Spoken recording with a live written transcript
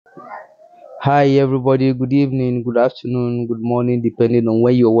Hi everybody, good evening, good afternoon, good morning, depending on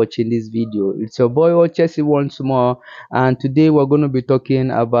when you're watching this video. It's your boy Ochesi once more, and today we're going to be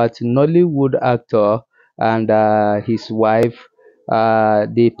talking about Nollywood actor and his wife,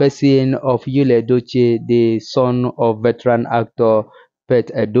 the person of Yul Edochie, the son of veteran actor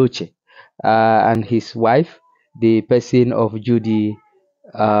Pet Edochie, and his wife, the person of Judy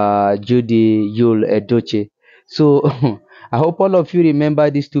Yul Edochie. So I hope all of you remember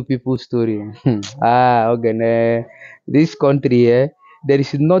these two people's story. Okay, this country, there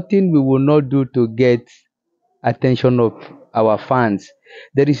is nothing we will not do to get attention of our fans.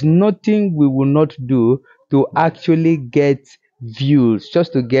 There is nothing we will not do to actually get views,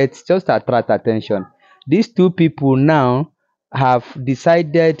 just to attract attention. These two people now have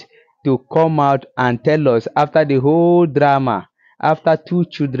decided to come out and tell us after the whole drama, after two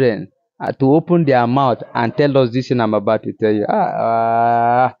children, to open their mouth and tell us this thing I'm about to tell you.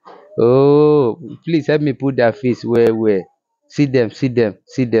 Oh, please help me put their face where. See them, see them,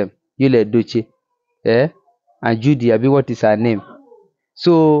 see them. Yul Edochie, eh? And Judy, abi what is her name?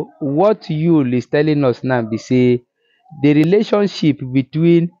 So what Yul is telling us now be say the relationship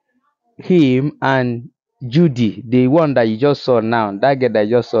between him and Judy, the one that you just saw now, that girl that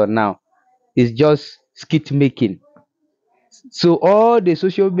you just saw now, is just skit making. So all the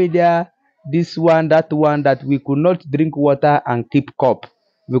social media, this one, that we could not drink water and keep cup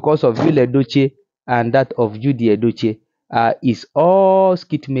because of Yul Edochie and that of Judy Edochie, is all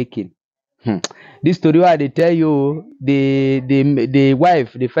skit making. Hmm. This story wey I dey tell you, the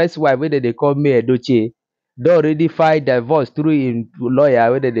wife, the first wife wey dem dey call May Edochie, don already file divorce through im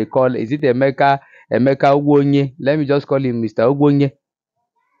lawyer wey dem dey call, is it Emeka Ugwuonye? Let me just call him Mr. Ugwuonye.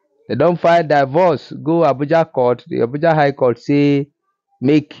 They don file divorce go Abuja court. The Abuja High Court say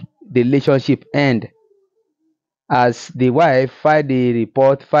make the relationship end. As the wife file the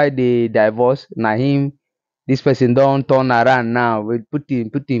report, file the divorce, na him this person don turn around now. We put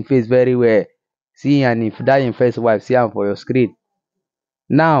him face very well. See, and if that him first wife, see am for your screen.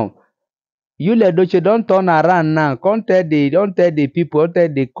 Now Yul Edochie don turn around now, don tell the people, don tell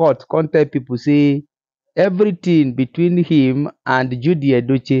the court, come tell people say everything between him and Judy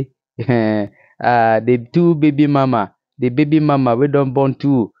Edochie, the two baby mama, the baby mama wey don born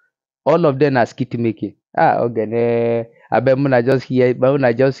two, all of them na skit making. Okay, abeg una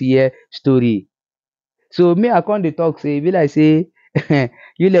just hear story. So me I come dey talk say e be like say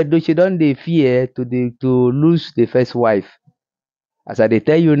Yul Edochie don dey fear to lose the first wife. As I dey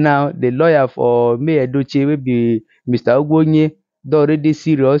tell you now, the lawyer for May Edochie wey be Mr. Ugwuonye don already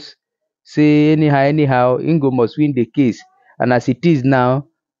serious, say anyhow im go must win the case. And as it is now,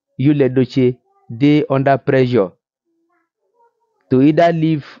 Yul Edochie dey under pressure to either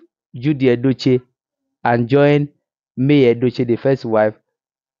leave Judy Edochie and join May Edochie, the first wife,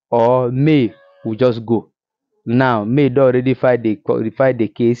 or May will just go. Now May don already file the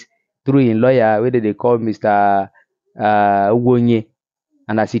case through im lawyer wey dem dey call Mr. Ugwuonye.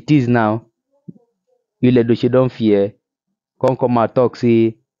 And as it is now, Yul Edochie don fear, come out talk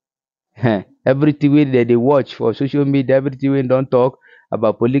say everything wey dem dey watch for social media, everything wey don talk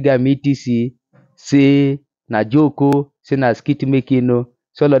about polygamy etc, say na joke o, say na skit making o.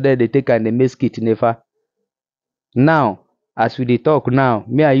 So all of them dey take am dey make skit nefa. Now as we dey talk now,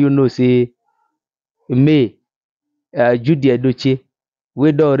 me and you know say May, Judy Edochie,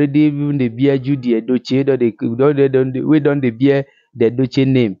 wey don already even dey bear Judy Edochie, wey don dey bear the Edochie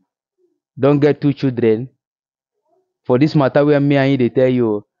name, don get two children. For this matter wey me and you dey tell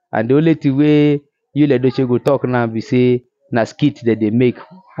you, and the only thing wey Yul Edochie go talk now be say na skit dem dey make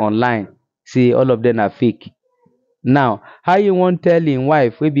online, say all of them na fake. Now how you wan tell im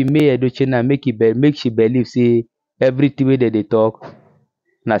wife wey be May Edochie now make she believe say everything wey dem dey talk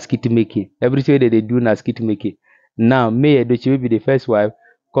na skit making, everything wey dem dey do na skit making? Now May Edochie wey be the first wife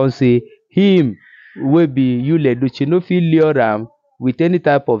come say him wey be Yul Edochie no fit lure am with any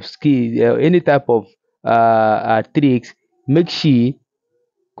type of skill, any type of tricks, make she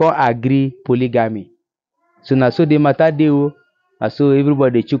come agree polygamy. So na so the matter dey o. Na so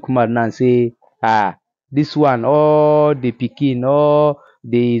everybody dey chook mouth now say this one, all the pikin, all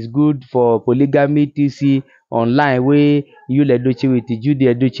the is good for polygamy etc online wey Yul Edochie with Judy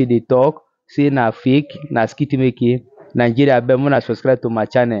Edochie dey talk, say na fake, na skit making. Nigeria, abeg una subscribe to my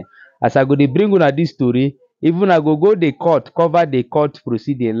channel. As I go dey bring una this story, even I go the court, cover the court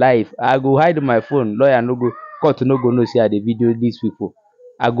proceeding live. I go hide my phone, lawyer no go, court no go know say I dey video these people.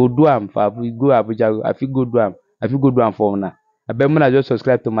 I go do am for go Abuja, I fit go do am, for una. Abeg una just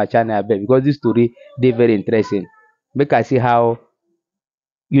subscribe to my channel abeg, because this story dey very interesting. Make I see how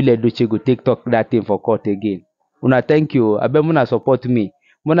Yul Edochie go take talk that thing for court again. Una thank you. Abeg una support me.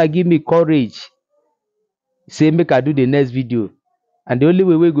 Wanna give me courage, say make I do the next video. And the only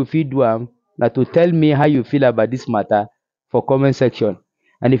way we go fit do am na to tell me how you feel about this matter for comment section.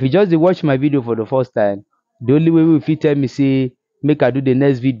 And if you just dey watch my video for the first time, the only way we fit tell me say make I do the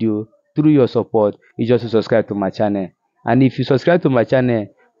next video through your support is just to subscribe to my channel. And if you subscribe to my channel,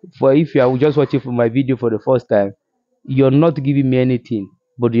 for if you are just watching for my video for the first time, you're not giving me anything,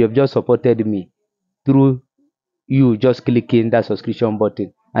 but you have just supported me through you just clicking that subscription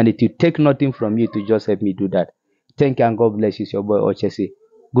button, and it will take nothing from you to just help me do that. Thank you and God bless you. It's your boy Ochese.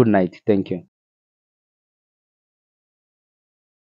 Good night. Thank you.